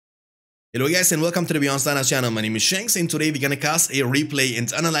Hello guys and welcome to the BeyondStandards channel. My name is Shanks and today we're gonna cast a replay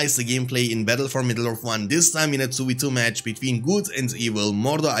and analyze the gameplay in Battle for Middle-earth 1, this time in a 2v2 match between good and evil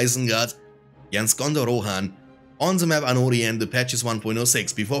Mordor Isengard against Gondor Rohan on the map Anori, and the patch is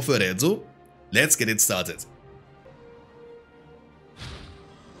 1.06. Before further ado, let's get it started.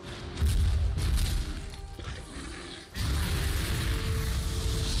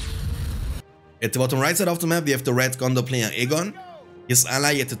 At the bottom right side of the map we have the red Gondor player Aegon. His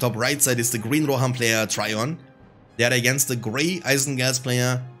ally at the top right side is the green Rohan player Tryon. They are against the grey Isengard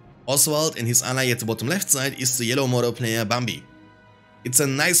player Oswald, and his ally at the bottom left side is the yellow Mordor player Bambi. It's a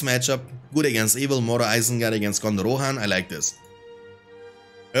nice matchup, good against evil, Mordor Isengard against Gondor Rohan. I like this.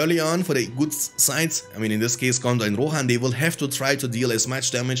 Early on for the good side, in this case Gondor and Rohan, they will have to try to deal as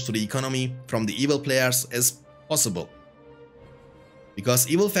much damage to the economy from the evil players as possible. Because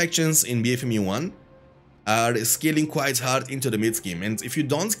evil factions in BFME1 are scaling quite hard into the mid-game, and if you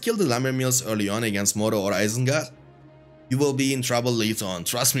don't kill the lumber mills early on against Mordor or Isengard, you will be in trouble later on,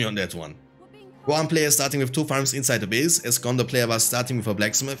 trust me on that one. Rohan player starting with 2 farms inside the base, as Gondor player was starting with a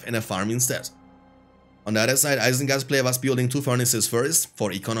blacksmith and a farm instead. On the other side, Isengard's player was building 2 furnaces first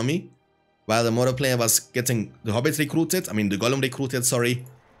for economy, while the Mordor player was getting the Hobbit recruited, the Gollum recruited, sorry,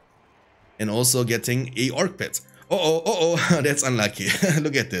 and also getting a Orc pit. That's unlucky.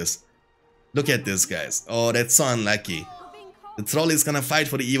 Look at this. Look at this, guys. Oh, that's so unlucky. The troll is gonna fight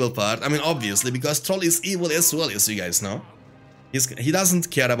for the evil part. Obviously, because troll is evil as well, as you guys know. He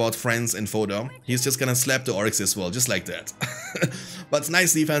doesn't care about friends and photo. He's just gonna slap the orcs as well, just like that. But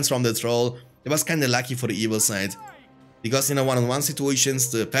nice defense from the troll. It was kinda lucky for the evil side. Because in a one-on-one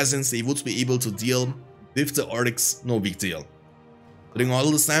situations, the peasants, they would be able to deal with the orcs, no big deal. During all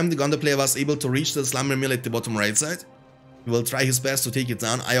this time, the Gondor player was able to reach the slumber mill at the bottom right side. He will try his best to take it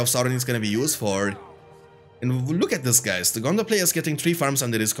down. Eye of Sauron is gonna be used for... And look at this, guys. The Gondor player is getting 3 farms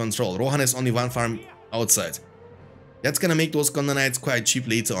under his control. Rohan has only 1 farm outside. That's gonna make those Gondor Knights quite cheap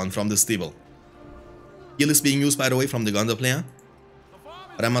later on from the stable. Heal is being used, by the way, from the Gondor player.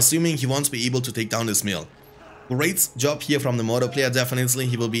 But I'm assuming he won't be able to take down this mill. Great job here from the Mordor player, definitely.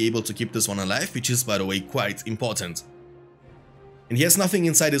 He will be able to keep this one alive, which is, by the way, quite important. And he has nothing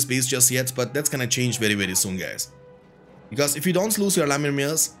inside his base just yet, but that's gonna change very, very soon, guys. Because if you don't lose your lumber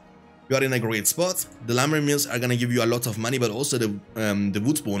mills, you are in a great spot. The lumber mills are gonna give you a lot of money, but also the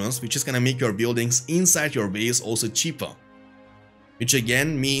wood bonus, which is gonna make your buildings inside your base also cheaper. Which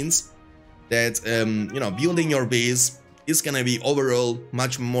again means that building your base is gonna be overall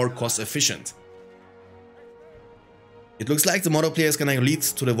much more cost efficient. It looks like the Mordor player is gonna lead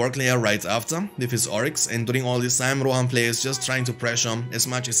to the work layer right after with his orcs, and during all this time Rohan player is just trying to pressure as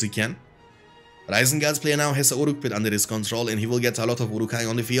much as he can. But Isengard's player now has a Uruk pit under his control, and he will get a lot of Urukai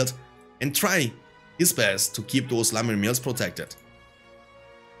on the field and try his best to keep those lumber mills protected.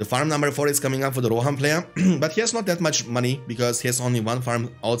 The farm number 4 is coming up for the Rohan player, but he has not that much money because he has only 1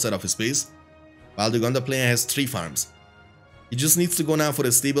 farm outside of his base, while the Gondor player has 3 farms. He just needs to go now for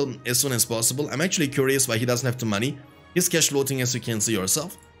the stable as soon as possible. I'm actually curious why he doesn't have the money. He's cash floating, as you can see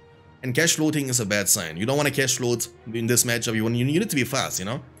yourself, and cash floating is a bad sign. You don't want to cash float in this matchup. You need to be fast,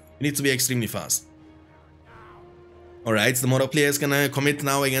 You need to be extremely fast. Alright, the Mordor player is gonna commit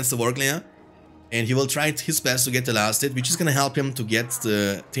now against the work layer, and he will try his best to get the last hit, which is gonna help him to get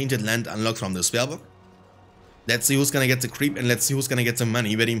the Tainted Land unlocked from the spellbook. Let's see who's gonna get the creep, and let's see who's gonna get the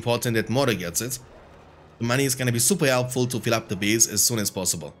money. Very important that Mordor gets it. The money is gonna be super helpful to fill up the base as soon as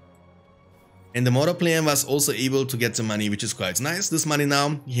possible. And the Mordor player was also able to get the money, which is quite nice. This money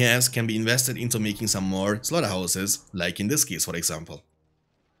now he has can be invested into making some more slaughterhouses, like in this case, for example.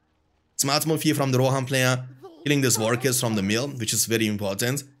 Smart move here from the Rohan player, killing these workers from the mill, which is very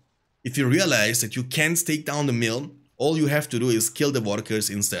important. If you realize that you can't take down the mill, all you have to do is kill the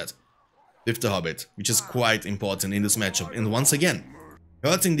workers instead with the Hobbit, which is quite important in this matchup. And once again,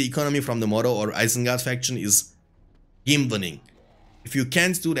 hurting the economy from the Mordor or Isengard faction is game winning. If you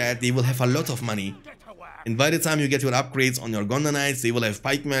can't do that, they will have a lot of money, and by the time you get your upgrades on your Gondor Knights, they will have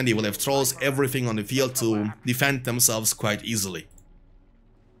pikemen, they will have trolls, everything on the field to defend themselves quite easily.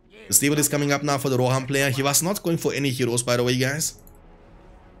 The stable is coming up now for the Rohan player. He was not going for any heroes, by the way, guys.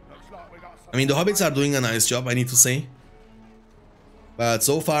 The Hobbits are doing a nice job, I need to say. But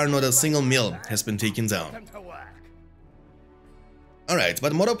so far, not a single mill has been taken down. Alright,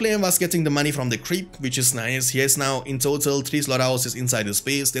 but Mordor player was getting the money from the creep, which is nice. He has now in total 3 slaughterhouses inside his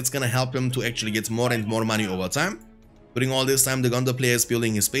base. That's gonna help him to actually get more and more money over time. During all this time, the Gondor player is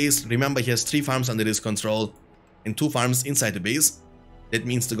building his base. Remember, he has 3 farms under his control and 2 farms inside the base. That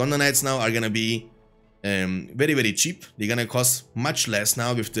means the Gondor Knights now are gonna be very, very cheap. They're gonna cost much less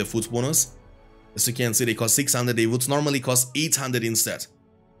now with the food bonus. As you can see, they cost 600. They would normally cost 800 instead.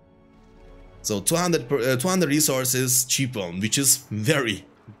 So 200 resources cheaper, which is very,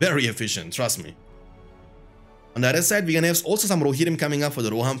 very efficient, trust me. On the other side, we're gonna have also some Rohirrim coming up for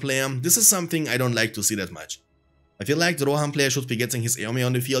the Rohan player. This is something I don't like to see that much. I feel like the Rohan player should be getting his Eomer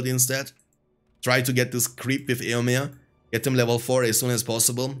on the field instead. Try to get this creep with Eomer. Get him level 4 as soon as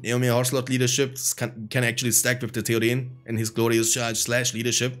possible. Eomer Horselord leadership can actually stack with the Theoden and his glorious charge /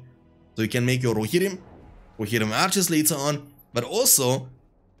 leadership. So you can make your Rohirrim archers later on, but also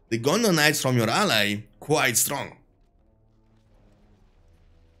the Gondor Knights from your ally quite strong.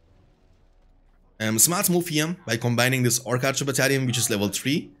 Smart move here by combining this Orc Archer Battalion, which is level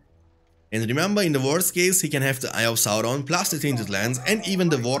 3. And remember, in the worst case, he can have the Eye of Sauron plus the Tainted Lands and even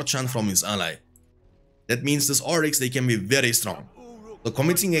the War Chant from his ally. That means these Oryx, they can be very strong. So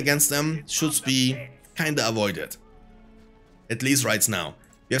committing against them should be kinda avoided. At least right now.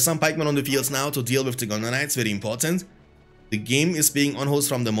 We have some pikemen on the fields now to deal with the Gondor Knights, very important. The game is being on-host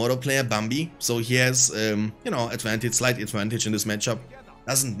from the Mordor player, Bambi, so he has, you know, slight advantage in this matchup.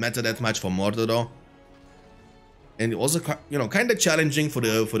 Doesn't matter that much for Mordor though. And also, you know, kinda challenging for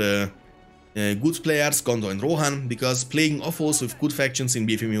the good players, Gondor and Rohan, because playing off-host with good factions in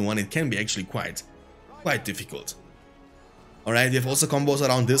BFME1, it can be actually quite difficult. Alright, we have also combos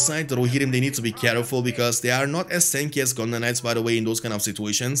around this side. The Rohirrim, they need to be careful because they are not as tanky as Gondor Knights, by the way, in those kind of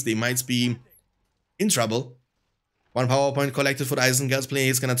situations. They might be in trouble. 1 power point collected for the Isengard's player.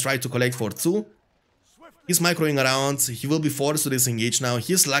 He's gonna try to collect for 2. He's microing around. He will be forced to disengage now.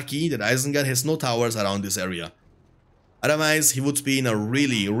 He's lucky that Isengard has no towers around this area. Otherwise, he would be in a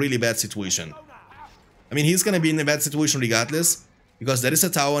really bad situation. I mean, he's gonna be in a bad situation regardless, because there is a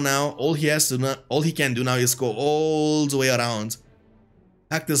tower now. All he can do now is go all the way around,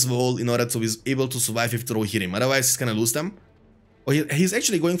 hack this wall in order to be able to survive with the Rohirrim. Otherwise, he's gonna lose them. Oh, he's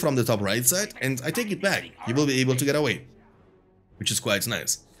actually going from the top right side, and I take it back. He will be able to get away, which is quite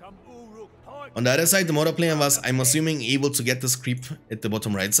nice. On the other side, the Mordor player was, I'm assuming, able to get this creep at the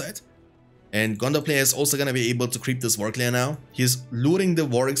bottom right side. And Gondor player is also gonna be able to creep this Warg layer now. He's luring the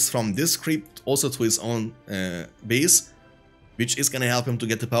Wargs from this creep also to his own base, which is gonna help him to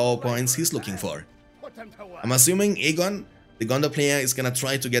get the power points he's looking for. I'm assuming Aegon, the Gondor player, is gonna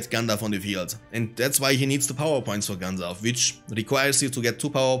try to get Gandalf on the field, and that's why he needs the power points for Gandalf, which requires you to get 2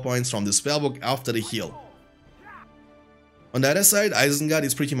 power points from the spellbook after the heal. On the other side, Isengard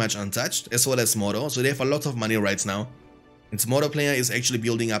is pretty much untouched, as well as Mordor, so they have a lot of money right now. And Mordor player is actually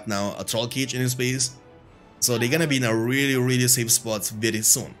building up now a troll cage in his base, so they're gonna be in a really safe spot very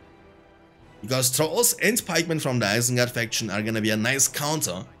soon. Because trolls and pikemen from the Isengard faction are gonna be a nice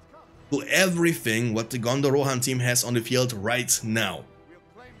counter to everything what the Gondor Rohan team has on the field right now.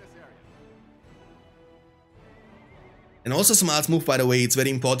 And also smart move, by the way. It's very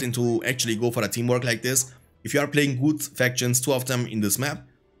important to actually go for a teamwork like this. If you are playing good factions, 2 of them in this map,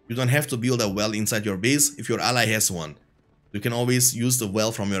 you don't have to build a well inside your base if your ally has one. You can always use the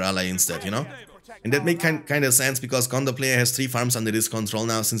well from your ally instead, you know? And that makes kind of sense because Gondor player has 3 farms under his control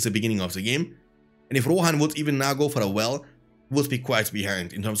now since the beginning of the game. And if Rohan would even now go for a well, he would be quite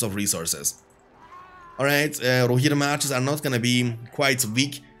behind in terms of resources. Alright, Rohirrim archers are not gonna be quite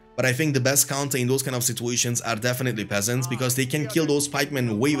weak, but I think the best counter in those kind of situations are definitely peasants, because they can kill those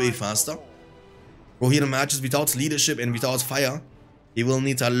pikemen way faster. Rohirrim archers without leadership and without fire, he will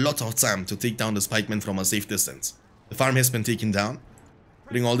need a lot of time to take down this pikeman from a safe distance. The farm has been taken down.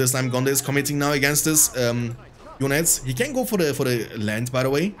 During all this time, Gondor is committing now against this units. He can go for the land, by the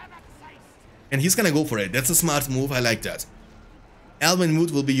way. And he's gonna go for it. That's a smart move, I like that. Elven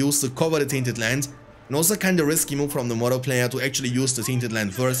Wood will be used to cover the Tainted Land. And also kinda risky move from the Mordor player to actually use the Tainted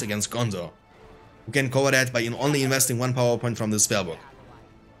Land first against Gondor, who can cover that by only investing 1 power point from the spellbook.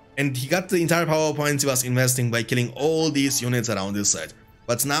 And he got the entire power points he was investing by killing all these units around this side.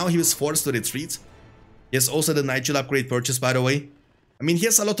 But now he was forced to retreat. He has also the Nigel upgrade purchase, by the way. I mean, he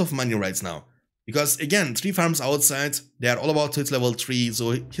has a lot of money right now. Because again, 3 farms outside, they are all about to hit level 3,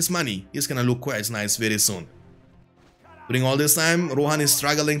 so his money is gonna look quite nice very soon. During all this time, Rohan is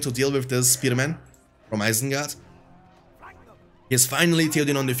struggling to deal with this spearman from Isengard. He has finally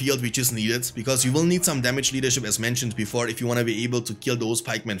Theoden on the field, which is needed, because you will need some damage leadership as mentioned before if you want to be able to kill those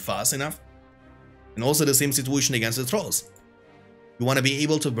pikemen fast enough. And also the same situation against the trolls. You want to be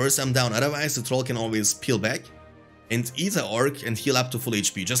able to burst them down, otherwise the troll can always peel back and eat an orc and heal up to full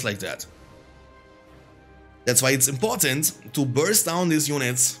HP, just like that. That's why it's important to burst down these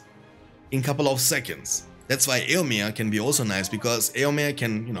units in a couple of seconds. That's why Eomer can be also nice, because Eomer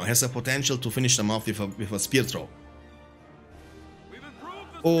can, you know, has a potential to finish them off with a spear throw.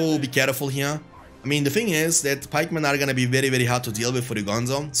 Oh, be careful here. I mean, the thing is that pikemen are gonna be very hard to deal with for the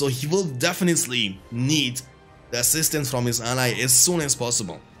Gonzo, so he will definitely need the assistance from his ally as soon as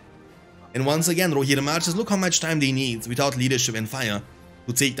possible. And once again, Rohirrim archers, look how much time they need without leadership and fire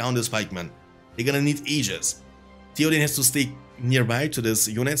to take down this pikeman. They're gonna need ages. Theoden has to stay nearby to these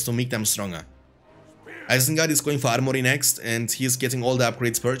units to make them stronger. Isengard is going for armory next, and he's getting all the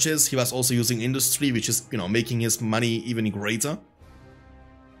upgrades purchased. He was also using industry, which is, making his money even greater.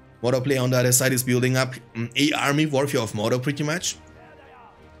 Mordor player on the other side is building up a army warfare of Mordor pretty much.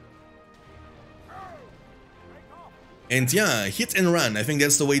 And yeah, hit and run, I think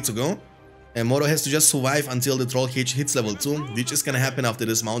that's the way to go. And Mordor has to just survive until the troll cage hits level 2, which is gonna happen after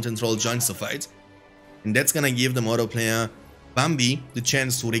this mountain troll joins the fight. And that's gonna give the Mordor player Bambi the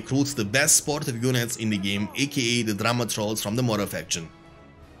chance to recruit the best sportive units in the game, aka the drama trolls from the Mordor faction.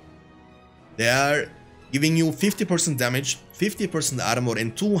 They are giving you 50% damage, 50% armor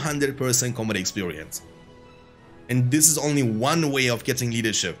and 200% combat experience. And this is only one way of getting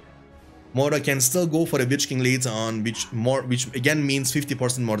leadership. Mordor can still go for the Witch King later on, which again means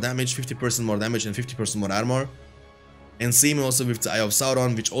 50% more damage, 50% more damage and 50% more armor. And same also with the Eye of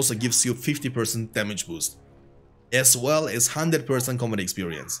Sauron, which also gives you 50% damage boost, as well as 100% combat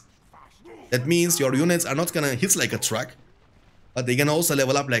experience. That means your units are not gonna hit like a truck, but they're gonna also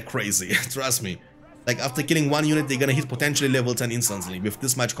level up like crazy, trust me. Like after killing one unit, they're gonna hit potentially level 10 instantly with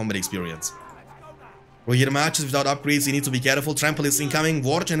this much combat experience. Rohirrim archers without upgrades, you need to be careful. Trample is incoming.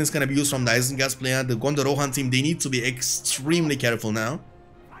 Wargen is gonna be used from the Isengard player. The Gondor Rohan team, they need to be extremely careful now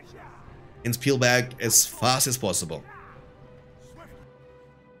and peel back as fast as possible.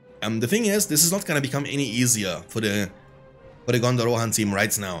 The thing is, this is not gonna become any easier for the Gondor Rohan team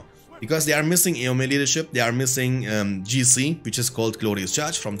right now, because they are missing AOME leadership. They are missing GC, which is called Glorious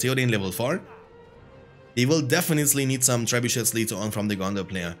Charge from Theoden level 4. They will definitely need some trebuchets later on from the Gondor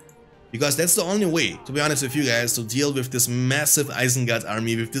player, because that's the only way, to be honest with you guys, to deal with this massive Isengard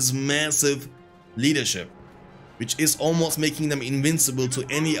army, with this massive leadership, which is almost making them invincible to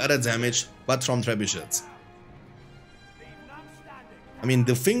any other damage but from trebuchets. I mean,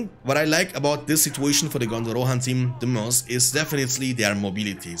 the thing, what I like about this situation for the Gondor Rohan team the most is definitely their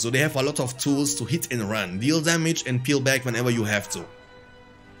mobility. So they have a lot of tools to hit and run, deal damage and peel back whenever you have to.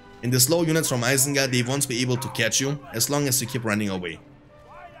 And the slow units from Isengard, they won't be able to catch you as long as you keep running away.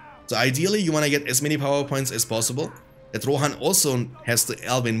 So ideally, you want to get as many power points as possible. That Rohan also has the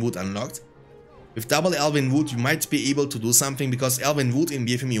Elven Wood unlocked. With double Elven Wood, you might be able to do something, because Elven Wood in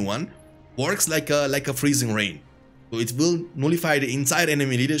BFME1 works like a freezing rain. So it will nullify the entire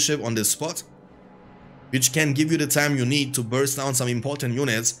enemy leadership on this spot, which can give you the time you need to burst down some important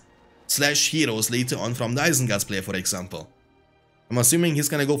units / heroes later on from the Isengard player, for example. I'm assuming he's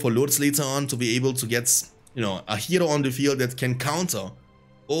gonna go for Lords later on to be able to get, a hero on the field that can counter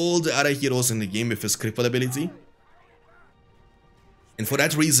all the other heroes in the game with his cripple ability. And for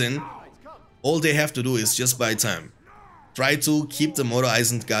that reason, all they have to do is just buy time. Try to keep the Mordor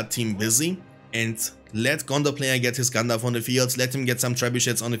Isengard team busy and let Gondor player get his Gandalf on the field, let him get some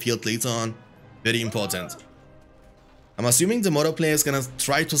trebuchets on the field later on. Very important. I'm assuming the Mordor player is gonna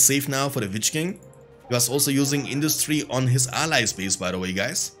try to save now for the Witch King. He was also using industry on his ally space, by the way,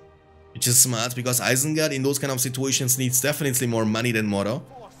 guys. Which is smart, because Isengard in those kind of situations needs definitely more money than Mordor.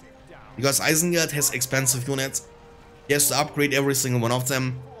 Because Isengard has expensive units, he has to upgrade every single one of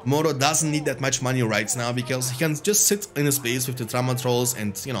them. Mordor doesn't need that much money right now, because he can just sit in his base with the drama trolls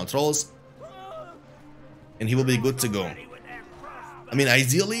and, trolls, and he will be good to go. I mean,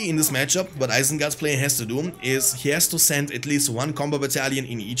 ideally in this matchup, what Isengard's player has to do is he has to send at least one combo battalion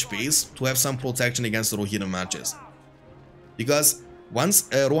in each base to have some protection against the Rohirrim archers. Because once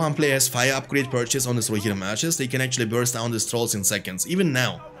a Rohan player has fire upgrade purchase on his Rohirrim archers, they can actually burst down these trolls in seconds, even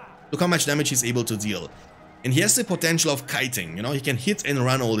now. Look how much damage he's able to deal. And he has the potential of kiting, he can hit and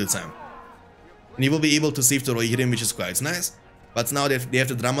run all the time. And he will be able to save the Rohirrim, which is quite nice. But now they have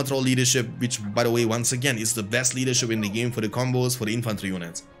the Drama Troll leadership, which, by the way, once again, is the best leadership in the game for the combos, for the infantry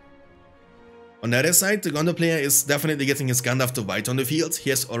units. On the other side, the Gondor player is definitely getting his Gandalf to bite on the field. He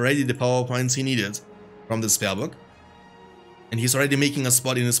has already the power points he needed from the spellbook. And he's already making a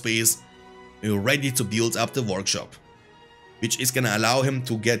spot in his base, ready to build up the workshop, which is gonna allow him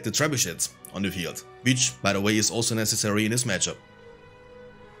to get the trebuchets on the field, which, by the way, is also necessary in this matchup.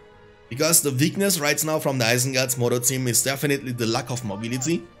 Because the weakness right now from the Isengard's Mordor team is definitely the lack of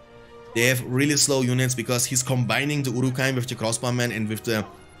mobility. They have really slow units, because he's combining the Uruk-hai with the crossbowmen and with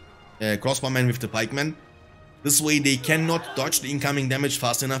the pikemen. This way they cannot dodge the incoming damage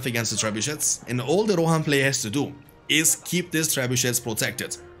fast enough against the trebuchets, and all the Rohan player has to do is keep these trebuchets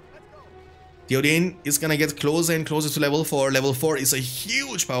protected. Theoden is gonna get closer and closer to level 4. Level 4 is a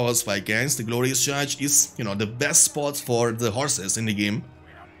huge power spike, guys. The Glorious Charge is, the best spot for the horses in the game.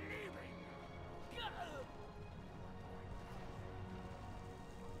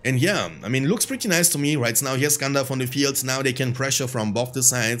 And yeah, I mean, looks pretty nice to me. Right now, here's Gandalf on the field. Now they can pressure from both the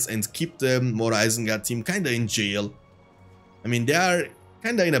sides and keep the Mora Isengard team kinda in jail. I mean, they are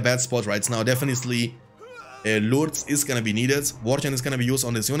kinda in a bad spot right now. Definitely, Lords is gonna be needed. Warden is gonna be used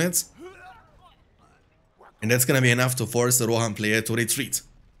on these units. And that's gonna be enough to force the Rohan player to retreat.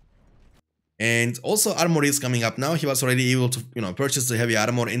 And also Armory is coming up now. He was already able to, purchase the heavy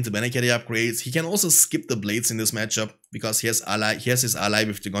armor and the Benekeri upgrades. He can also skip the blades in this matchup because he has his ally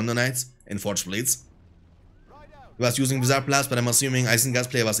with the Gondonites and Forged Blades. He was using Bizarre Blast, but I'm assuming Isengard's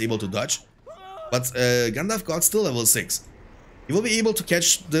player was able to dodge. But Gandalf got still level 6. He will be able to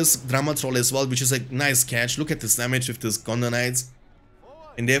catch this Drama Troll as well, which is a nice catch. Look at this damage with this Gondonites.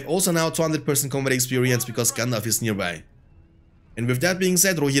 And they have also now 200% combat experience because Gandalf is nearby. And with that being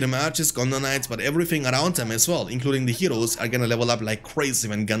said, Rohirrim Archers, Gondonites, but everything around them as well, including the heroes, are gonna level up like crazy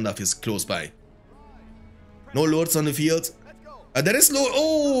when Gandalf is close by. No Lords on the field. There is Lord.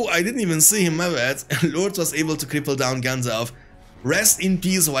 Oh, I didn't even see him, my bad. Lord was able to cripple down Gandalf. Rest in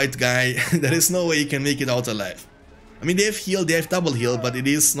peace, white guy. There is no way you can make it out alive. I mean, they have heal, they have double heal, but it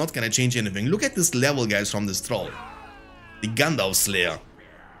is not gonna change anything. Look at this level, guys, from this troll. The Gandalf Slayer.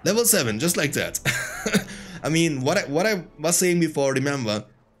 Level 7, just like that. I mean, what I was saying before, remember,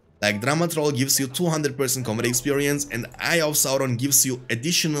 like Drama Troll gives you 200% combat experience and Eye of Sauron gives you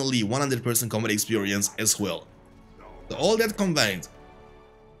additionally 100% combat experience as well. So all that combined,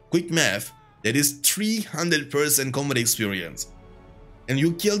 quick math, that is 300% combat experience. And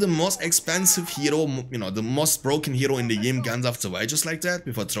you kill the most expensive hero, the most broken hero in the game, Gandalf the White, just like that,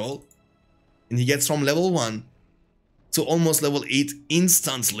 with a troll. And he gets from level 1 to almost level 8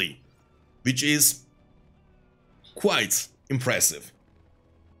 instantly, which is quite impressive.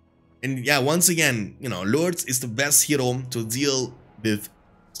 And yeah, once again, Lords is the best hero to deal with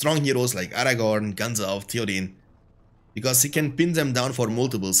strong heroes like Aragorn, Gandalf, Theoden, because he can pin them down for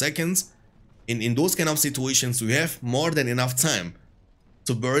multiple seconds. In those kind of situations, you have more than enough time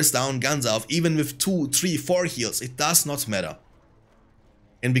to burst down Gandalf, even with 2, 3, 4 heals, it does not matter.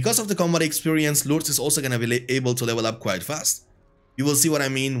 And because of the combat experience, Lords is also gonna be able to level up quite fast. You will see what I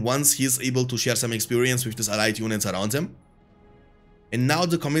mean once he's able to share some experience with these allied units around him. And now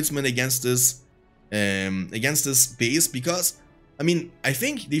the commitment against this base, because I mean, I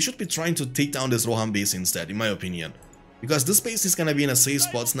think they should be trying to take down this Rohan base instead, in my opinion, because this base is gonna be in a safe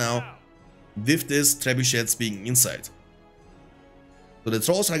spot now with this trebuchets being inside. So the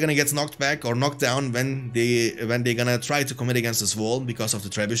trolls are gonna get knocked back or knocked down when they're gonna try to commit against this wall because of the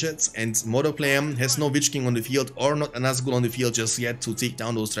trebuchets, and Mordor player has no Witch King on the field or not an Nazgul on the field just yet to take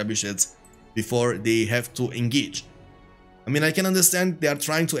down those trebuchets before they have to engage. I mean, I can understand they are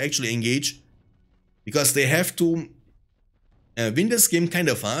trying to actually engage because they have to win this game kind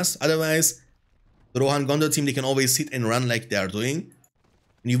of fast, otherwise the Rohan Gondor team, they can always hit and run like they are doing,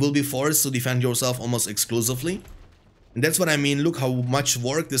 and you will be forced to defend yourself almost exclusively. And that's what I mean. Look how much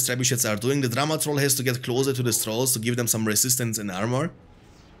work these trebuchets are doing. The Drama Troll has to get closer to the trolls to give them some resistance and armor.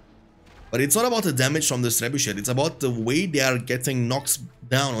 But it's not about the damage from this trebuchet, it's about the way they are getting knocked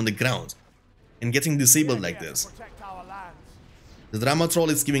down on the ground and getting disabled like this. The Drama Troll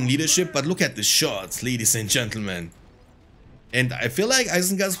is giving leadership, but look at the shots, ladies and gentlemen. And I feel like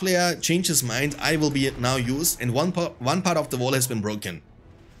Isengard's player changed his mind. I will be now used, and one part of the wall has been broken.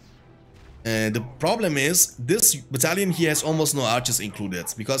 The problem is, this battalion here has almost no archers included,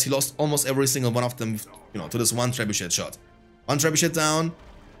 because he lost almost every single one of them, to this one trebuchet shot. One trebuchet down.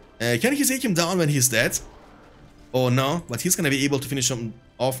 Can he take him down when he's dead? Oh no, but he's gonna be able to finish him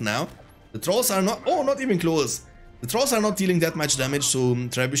off now. The trolls are not, not even close. The trolls are not dealing that much damage to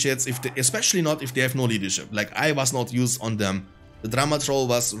trebuchets, especially not if they have no leadership. Like, I was not used on them. The Drama Troll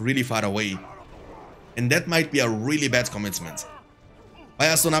was really far away. And that might be a really bad commitment.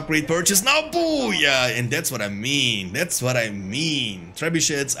 Firestone upgrade purchase now, booyah! And that's what I mean,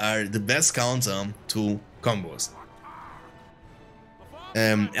 Trebuchets are the best counter to combos.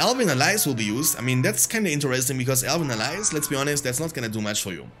 Elven Allies will be used. I mean, that's kind of interesting because Elven Allies, let's be honest, that's not gonna do much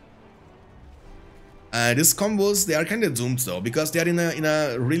for you. These combos, they are kind of doomed though, because they are in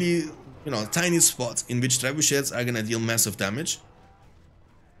a really, tiny spot in which trebuchets are gonna deal massive damage.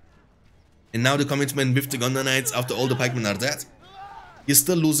 And now the commitment with the Gondonites after all the pikemen are dead. He's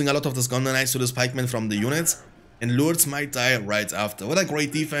still losing a lot of this Gondonites to this pikemen from the units, and Lords might die right after. What a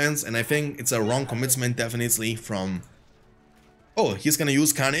great defense, and I think it's a wrong commitment definitely from... Oh, he's gonna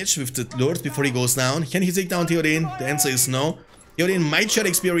use Carnage with the Lords before he goes down. Can he take down Theoden? The answer is no. Theoden might share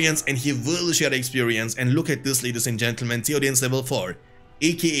experience, and he will share experience, and look at this, ladies and gentlemen, Theoden's level 4,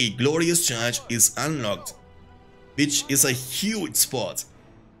 aka Glorious Charge, is unlocked, which is a huge spot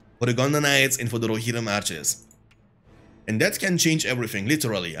for the Gondonites and for the Rohirrim Archers. And that can change everything,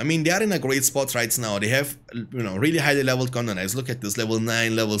 literally. I mean, they are in a great spot right now. They have, you know, really highly leveled contenders. Look at this, level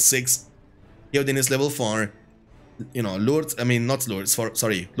 9, level 6. Theoden is level 4. You know, Lourdes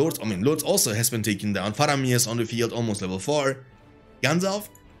also has been taken down. Faramir is on the field, almost level 4. Gandalf,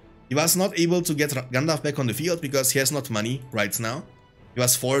 he was not able to get Gandalf back on the field because he has not money right now. He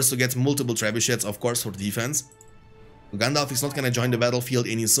was forced to get multiple trebuchets, of course, for defense. So Gandalf is not gonna join the battlefield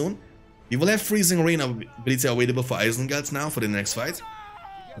any soon. We will have Freezing Rain ability available for Isengard now for the next fight.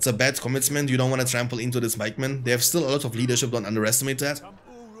 It's a bad commitment, you don't want to trample into this pikeman. They have still a lot of leadership, don't underestimate that.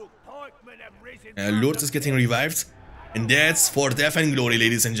 Lourdes is getting revived. And that's for death and glory,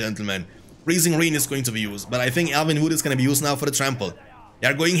 ladies and gentlemen. Freezing Rain is going to be used, but I think Elven Wood is going to be used now for the trample. They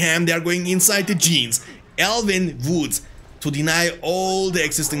are going ham, they are going inside the genes. Elven Wood to deny all the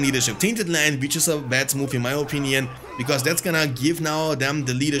existing leadership. Tainted Land, which is a bad move in my opinion, because that's gonna give now them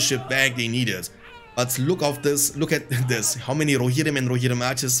the leadership back they needed. But look at this, how many Rohirrim and Rohirrim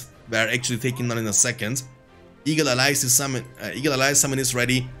archers were actually taken down in a second. Eagle Allies summon is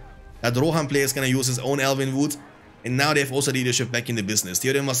ready. That Rohan player is gonna use his own Elven Wood, and now they have also leadership back in the business.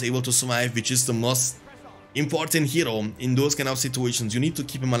 Theoden was able to survive, which is the most important hero in those kind of situations. You need to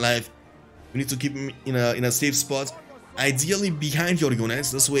keep him alive. You need to keep him in a safe spot. Ideally behind your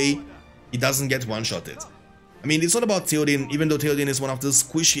units, this way he doesn't get one-shotted. I mean, it's not about Theoden, even though Theoden is one of the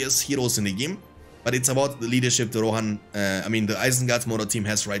squishiest heroes in the game, but it's about the leadership the the Isengard Mordor team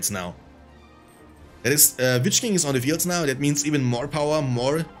has right now. That is, Witch King is on the field now. That means even more power,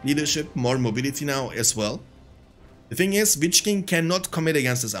 more leadership, more mobility now as well. The thing is, Witch King cannot commit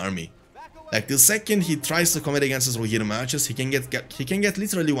against his army. Like, the second he tries to commit against his Rohirrim archers, he can get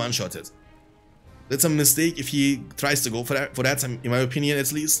literally one-shotted. That's a mistake if he tries to go for that, in my opinion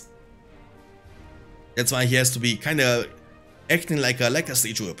at least. That's why he has to be kind of acting like a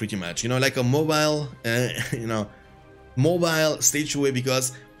statue pretty much, you know, like a mobile, mobile statue,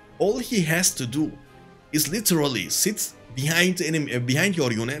 because all he has to do is literally sit behind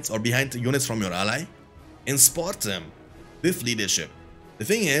your units or behind the units from your ally and spot them with leadership. The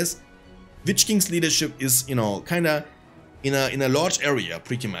thing is, Witch King's leadership is, you know, kind of in a large area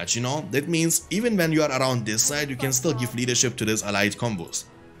pretty much, you know. That means even when you are around this side, you can still give leadership to these allied combos.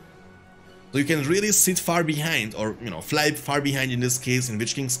 So you can really sit far behind, or, you know, fly far behind in this case, in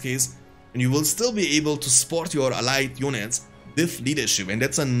Witch King's case, and you will still be able to support your allied units with leadership, and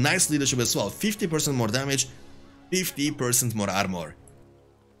that's a nice leadership as well. 50% more damage, 50% more armor.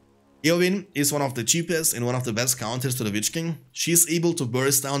 Eowyn is one of the cheapest and one of the best counters to the Witch King. She is able to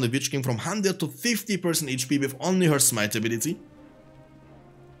burst down the Witch King from 100 to 50% HP with only her smite ability.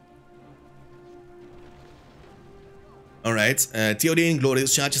 Alright, Theoden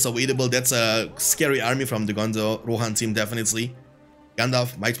Glorious Charge is available. That's a scary army from the Gondor Rohan team, definitely.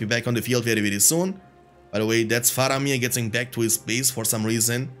 Gandalf might be back on the field very soon. By the way, that's Faramir getting back to his base for some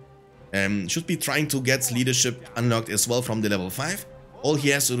reason. Should be trying to get leadership unlocked as well from the level 5. All he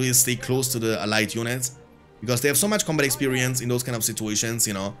has to do is stay close to the allied units, because they have so much combat experience in those kind of situations,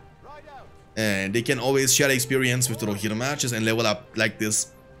 you know. And they can always share experience with the Rohirrim archers and level up like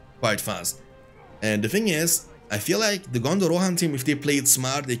this quite fast. And the thing is, I feel like the Gondor Rohan team, if they play it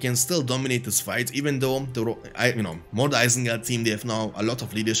smart, they can still dominate this fight, even though the Mordor Isengard team, they have now a lot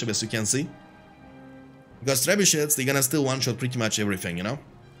of leadership, as you can see. Because trebuchets, they're gonna still one-shot pretty much everything, you know.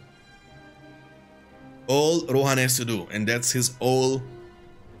 All Rohan has to do, and that's his whole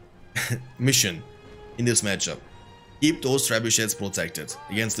mission in this matchup. Keep those trebuchets protected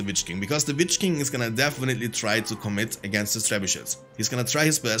against the Witch King, because the Witch King is gonna definitely try to commit against the trebuchets. He's gonna try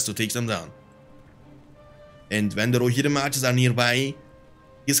his best to take them down. And when the Rohirrim archers are nearby,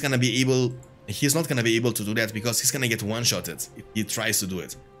 he's not gonna be able to do that, because he's gonna get one-shotted if he tries to do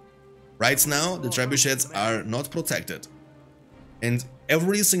it. Right now, the trebuchets are not protected. And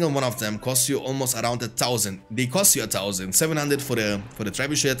every single one of them costs you almost around 1,000. They cost you 1,000, 700 for the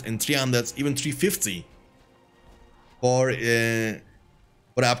trebuchet, and 300, even 350 for the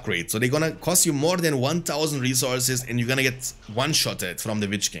upgrade. So they're gonna cost you more than 1,000 resources, and you're gonna get one-shotted from the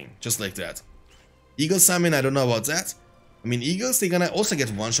Witch King, just like that. Eagle Summon, I don't know about that. I mean, Eagles, they're gonna also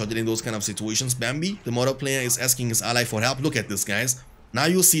get one-shotted in those kind of situations. Bambi, the Mordor player, is asking his ally for help. Look at this, guys. Now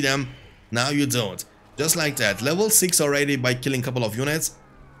you see them, now you don't. Just like that. Level 6 already by killing a couple of units.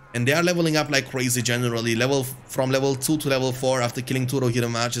 And they are leveling up like crazy generally. From level 2 to level 4 after killing 2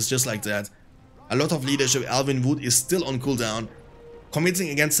 Rohirrim archers, just like that. A lot of leadership. Elven Wood is still on cooldown. Committing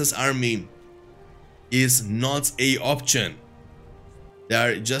against this army is not a option. They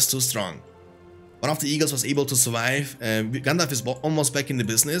are just too strong. One of the Eagles was able to survive. Gandalf is almost back in the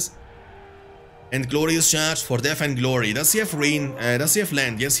business. And Glorious Charge for Death and Glory. Does he have rain? Does he have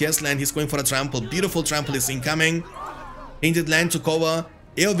land? Yes, he has land. He's going for a trample. Beautiful trample is incoming. Tainted Land took over.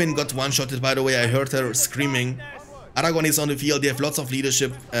 Eowyn got one-shotted, by the way. I heard her screaming. Aragorn is on the field. They have lots of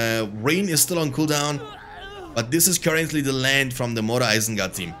leadership. Rain is still on cooldown. But this is currently the land from the Mordor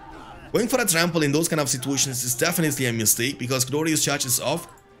Isengard team. Going for a trample in those kind of situations is definitely a mistake, because Glorious Charge is off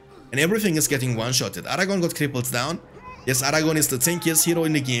and everything is getting one-shotted. Aragorn got crippled down. Yes, Aragorn is the tankiest hero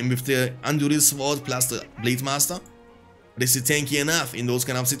in the game with the Unduris Sword plus the Blade Master. But is he tanky enough in those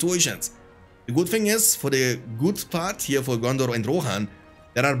kind of situations? The good thing is, for the good part here for Gondor and Rohan,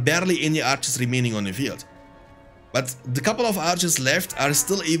 there are barely any archers remaining on the field. But the couple of archers left are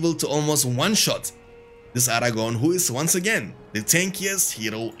still able to almost one-shot this Aragorn, who is once again the tankiest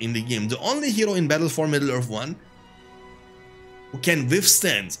hero in the game. The only hero in Battle for Middle-earth 1 who can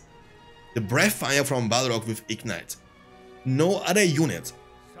withstand the breath fire from Balrog with Ignite. No other unit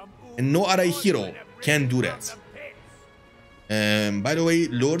and no other hero can do that. By the way,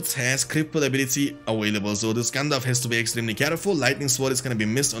 Lords has cripple ability available, so this Gandalf has to be extremely careful. Lightning Sword is gonna be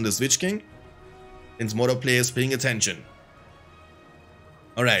missed on the Switch King, since Mordor players paying attention.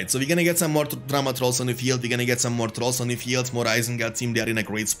 Alright, so we're gonna get some more drama trolls on the field, we're gonna get some more trolls on the field. Mordor Isengard team, they're in a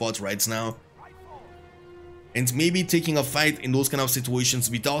great spot right now. And maybe taking a fight in those kind of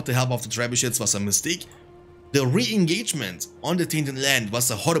situations without the help of the trebuchets was a mistake. The re-engagement on the Tainted Land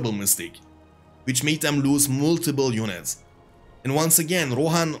was a horrible mistake, which made them lose multiple units. And once again,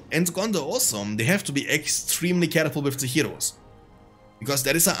 Rohan and Gondor also, they have to be extremely careful with the heroes. Because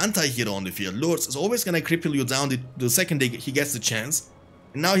there is an anti-hero on the field. Lords is always gonna cripple you down the second he gets the chance.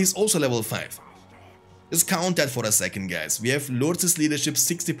 And now he's also level 5. Just count that for a second, guys. We have Lords' leadership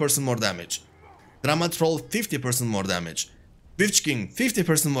 60% more damage. Drama Troll 50% more damage. Witch King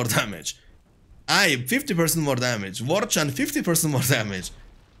 50% more damage. I 50% more damage. Warchan 50% more damage.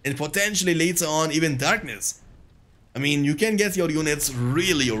 And potentially later on even Darkness. I mean, you can get your units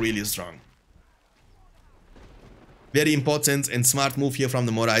really strong. Very important and smart move here from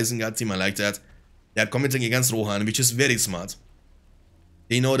the Mordor Isengard team, I like that. They are committing against Rohan, which is very smart.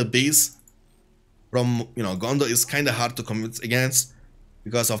 They know the base from, Gondor is kinda hard to commit against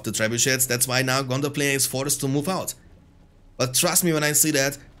because of the trebuchets. That's why now Gondor player is forced to move out. But trust me when I say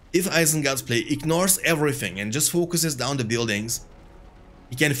that, if Isengard's play ignores everything and just focuses down the buildings,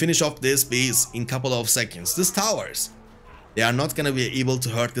 he can finish off this base in a couple of seconds. These towers, they are not gonna be able to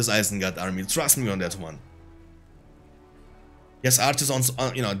hurt this Isengard army. Trust me on that one. Yes, archers on,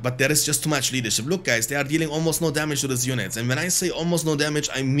 but there is just too much leadership. Look, guys, they are dealing almost no damage to these units. And when I say almost no damage,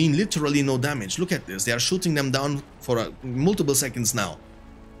 I mean literally no damage. Look at this. They are shooting them down for multiple seconds now.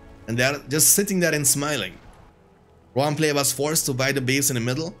 And they are just sitting there and smiling. Rohan player was forced to buy the base in the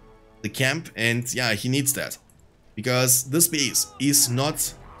middle, the camp, and yeah, he needs that. Because this base is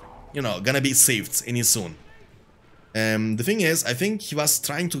not, gonna be saved any soon. The thing is, I think he was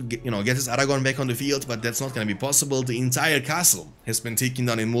trying to get his Aragorn back on the field, but that's not gonna be possible. The entire castle has been taken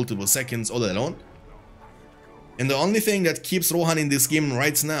down in multiple seconds all alone. And the only thing that keeps Rohan in this game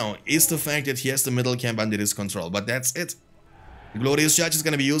right now is the fact that he has the middle camp under his control, but that's it. The Glorious Charge is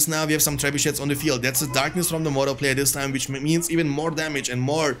gonna be used now. We have some trebuchets on the field. That's the Darkness from the Mordor player this time, which means even more damage and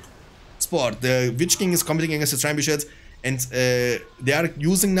more sport. The Witch King is competing against the trebuchets, and they are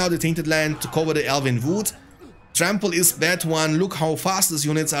using now the Tainted Land to cover the Elven Wood. Trample is bad one. Look how fast these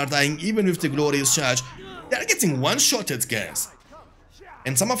units are dying, even with the Glorious Charge. They are getting one-shotted, guys.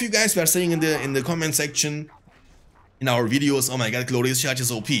 And some of you guys were saying in the comment section in our videos, oh my god, Glorious Charge is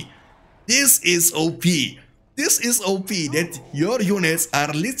OP. This is OP. This is OP, that your units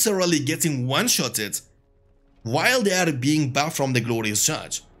are literally getting one-shotted while they are being buffed from the Glorious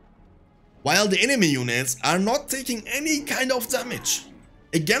Charge. While the enemy units are not taking any kind of damage.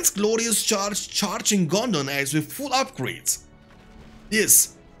 Against Glorious Charge, charging Gondor knights with full upgrades.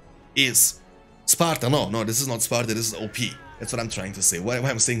 This is Sparta. No, this is not Sparta, this is OP. That's what I'm trying to say. Why am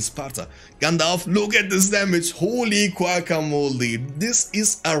I saying Sparta? Gandalf, look at this damage. Holy guacamole. This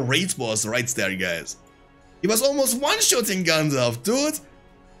is a raid boss right there, guys. He was almost one-shotting Gandalf, dude.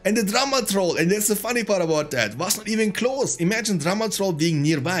 And the Drama Troll, and that's the funny part about that, was not even close. Imagine Drama Troll being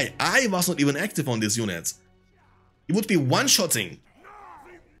nearby. I was not even active on this unit. He would be one-shotting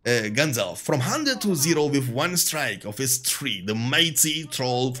Gandalf from 100 to 0 with one strike of his tree, the mighty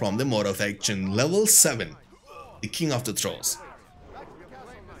troll from the Mordor faction, level 7, the king of the trolls.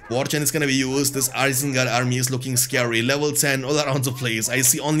 Warchan is gonna be used. This Isengard army is looking scary, level 10 all around the place. I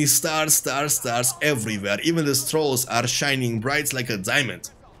see only stars, stars, stars everywhere. Even the trolls are shining bright like a diamond.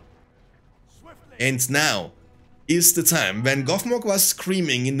 And now is the time when Gothmog was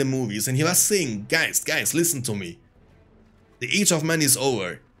screaming in the movies and he was saying, guys, listen to me. The age of man is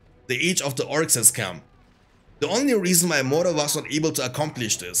over. The age of the orcs has come. The only reason why Mordor was not able to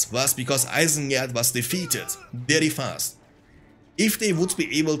accomplish this was because Isengard was defeated very fast. If they would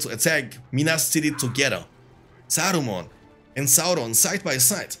be able to attack Minas City together, Saruman and Sauron side by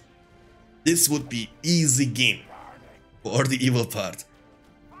side, this would be easy game for the evil part.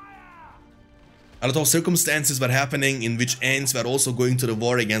 A lot of circumstances were happening in which Ents were also going to the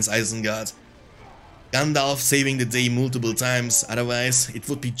war against Isengard. Gandalf saving the day multiple times, otherwise it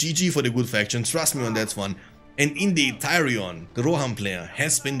would be GG for the good faction, trust me on that one. And indeed, Tyrion, the Rohan player,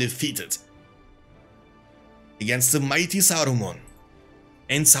 has been defeated against the mighty Saruman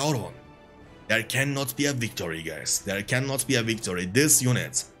and Sauron. There cannot be a victory, guys. There cannot be a victory. This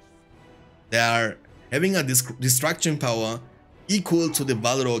unit, they are having a destruction power equal to the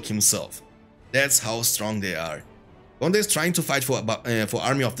Balrog himself. That's how strong they are. Gondor is trying to fight for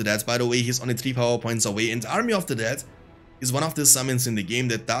Army of the Dead. By the way, he's only 3 power points away, and Army of the Dead is one of the summons in the game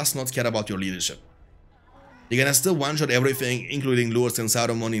that does not care about your leadership. You're gonna still one-shot everything, including Lures and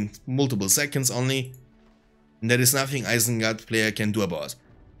Saruman, in multiple seconds only, and there is nothing Isengard player can do about.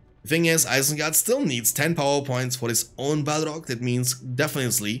 The thing is, Isengard still needs 10 power points for his own Balrog. That means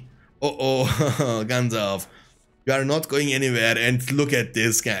definitely, Gandalf, you are not going anywhere, and look at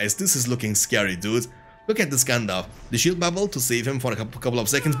this, guys. This is looking scary, dude. Look at this Gandalf. The shield bubble to save him for a couple of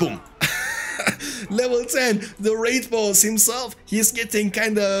seconds. Boom. Level 10. The raid boss himself. He's getting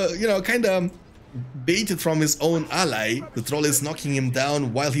kinda baited from his own ally. The troll is knocking him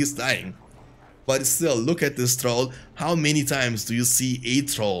down while he's dying. But still, look at this troll. How many times do you see a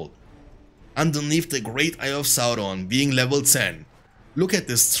troll underneath the Great Eye of Sauron being level 10? Look at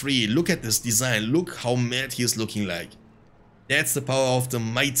this tree. Look at this design. Look how mad he's looking like. That's the power of the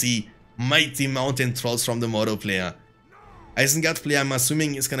mighty mountain trolls from the Mordor player. Isengard player, I'm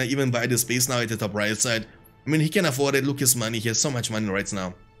assuming, is gonna even buy the space now at the top right side. I mean, he can afford it. Look his money. He has so much money right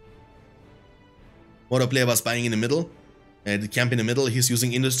now. Mordor player was buying in the middle. The camp in the middle. He's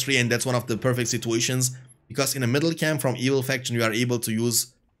using industry, and that's one of the perfect situations. Because in a middle camp from evil faction, you are able to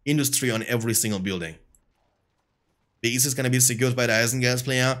use industry on every single building. Base is gonna be secured by the Isengard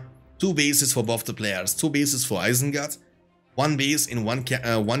player. 2 bases for both the players. 2 bases for Isengard. 1 base in one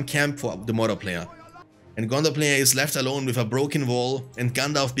camp for the Mordor player. And Gondor player is left alone with a broken wall and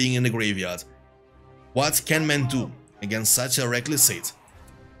Gandalf being in the graveyard. What can men do against such a reckless fate?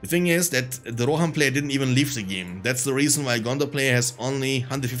 The thing is that the Rohan player didn't even leave the game. That's the reason why Gondor player has only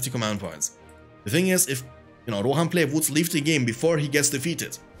 150 command points. The thing is, if Rohan player would leave the game before he gets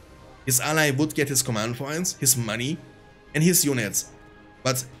defeated, his ally would get his command points, his money, and his units.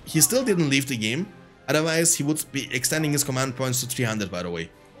 But he still didn't leave the game. Otherwise, he would be extending his command points to 300, by the way.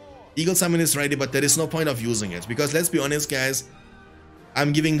 Eagle Summon is ready, but there is no point of using it. Because let's be honest, guys,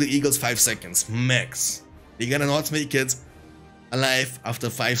 I'm giving the Eagles 5 seconds, max. They're gonna not make it alive after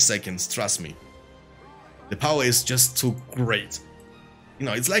 5 seconds, trust me. The power is just too great.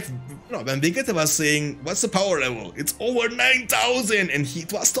 It's like, when Vegeta was saying, what's the power level? It's over 9,000, and he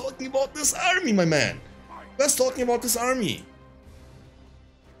was talking about this army, my man. He was talking about this army.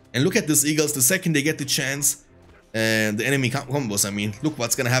 And look at these Eagles, the second they get the chance, the enemy combos, I mean, look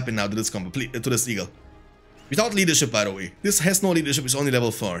what's gonna happen now to this combo, to this Eagle. Without leadership, by the way. This has no leadership, it's only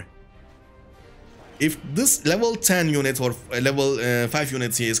level 4. If this level 10 unit or level 5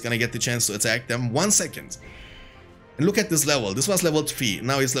 units here is gonna get the chance to attack them, 1 second. And look at this level, this was level 3,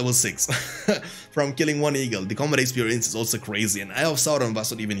 now it's level 6. From killing 1 Eagle, the combat experience is also crazy, and Eye of Sauron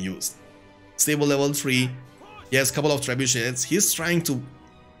was not even used. Stable level 3, he has a couple of trebuchets, he's trying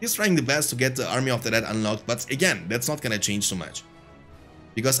the best to get the Army of the Dead unlocked, but again, that's not gonna change too much.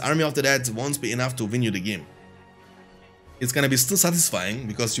 Because Army of the Dead won't be enough to win you the game. It's gonna be still satisfying,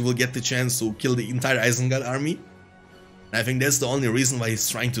 because you will get the chance to kill the entire Isengard army. And I think that's the only reason why he's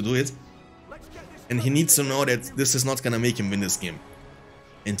trying to do it. And he needs to know that this is not gonna make him win this game.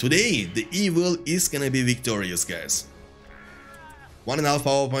 And today, the evil is gonna be victorious, guys. 1.5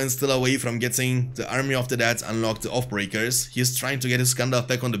 power points still away from getting the Army of the Dead unlocked, the Oathbreakers. He's trying to get his Gandalf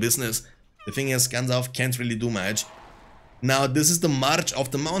back on the business. The thing is, Gandalf can't really do much. Now, this is the march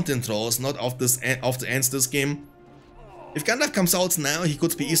of the mountain trolls, not of the Ents this game. If Gandalf comes out now, he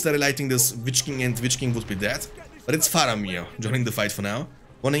could be easily lighting this Witch King, and Witch King would be dead. But it's Faramir joining the fight for now.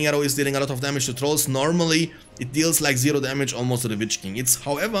 One arrow is dealing a lot of damage to trolls. Normally, it deals like 0 damage almost to the Witch King. It's,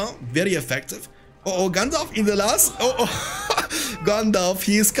 however, very effective. Oh, Gandalf in the last... Gandalf,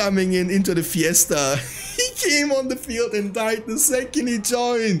 he's coming into the fiesta. He came on the field and died the second he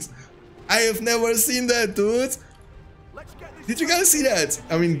joined. I have never seen that, dude. Did you guys see that?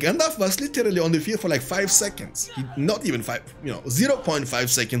 I mean, Gandalf was literally on the field for like 5 seconds. Not even 5, 0.5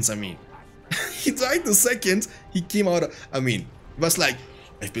 seconds, I mean. He died the second he came out. I mean, it was like,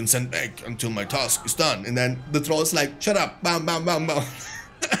 I've been sent back until my task is done. And then the troll's like, shut up, bam, bam, bam, bam.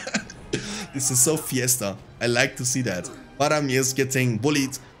 This is so fiesta. I like to see that. Barami is getting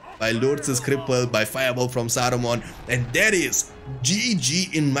bullied by Lourdes' crippled by Fireball from Saruman, and that is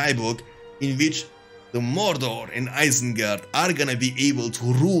GG in my book, in which the Mordor and Isengard are gonna be able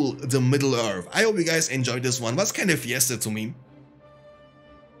to rule the Middle-earth. I hope you guys enjoyed this one. Was kind of fiesta to me.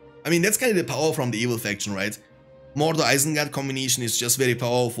 I mean, that's kind of the power from the evil faction, right? Mordor-Isengard combination is just very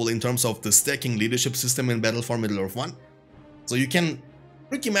powerful in terms of the stacking leadership system in Battle for Middle-earth 1. So you can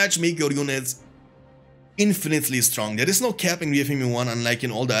pretty much make your units infinitely strong. There is no cap in BFME1, unlike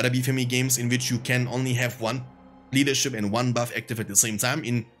in all the other BFME games in which you can only have one leadership and one buff active at the same time.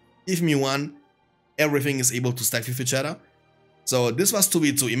 In BFME1, everything is able to stack with each other. So this was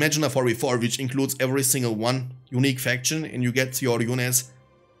 2v2. Imagine a 4v4 which includes every single one unique faction, and you get your units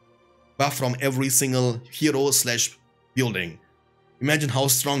buff from every single hero slash building. Imagine how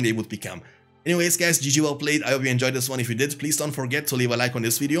strong they would become. Anyways guys, GG well played. I hope you enjoyed this one. If you did, please don't forget to leave a like on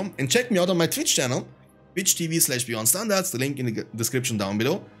this video and check me out on my Twitch channel, twitch.tv/BeyondStandards, the link in the description down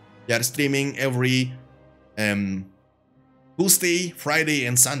below. We are streaming every Tuesday, Friday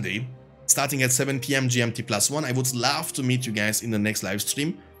and Sunday, starting at 7 PM GMT+1. I would love to meet you guys in the next live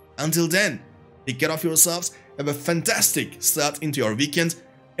stream. Until then, take care of yourselves, have a fantastic start into your weekend,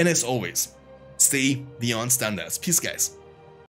 and as always, stay beyond standards. Peace guys.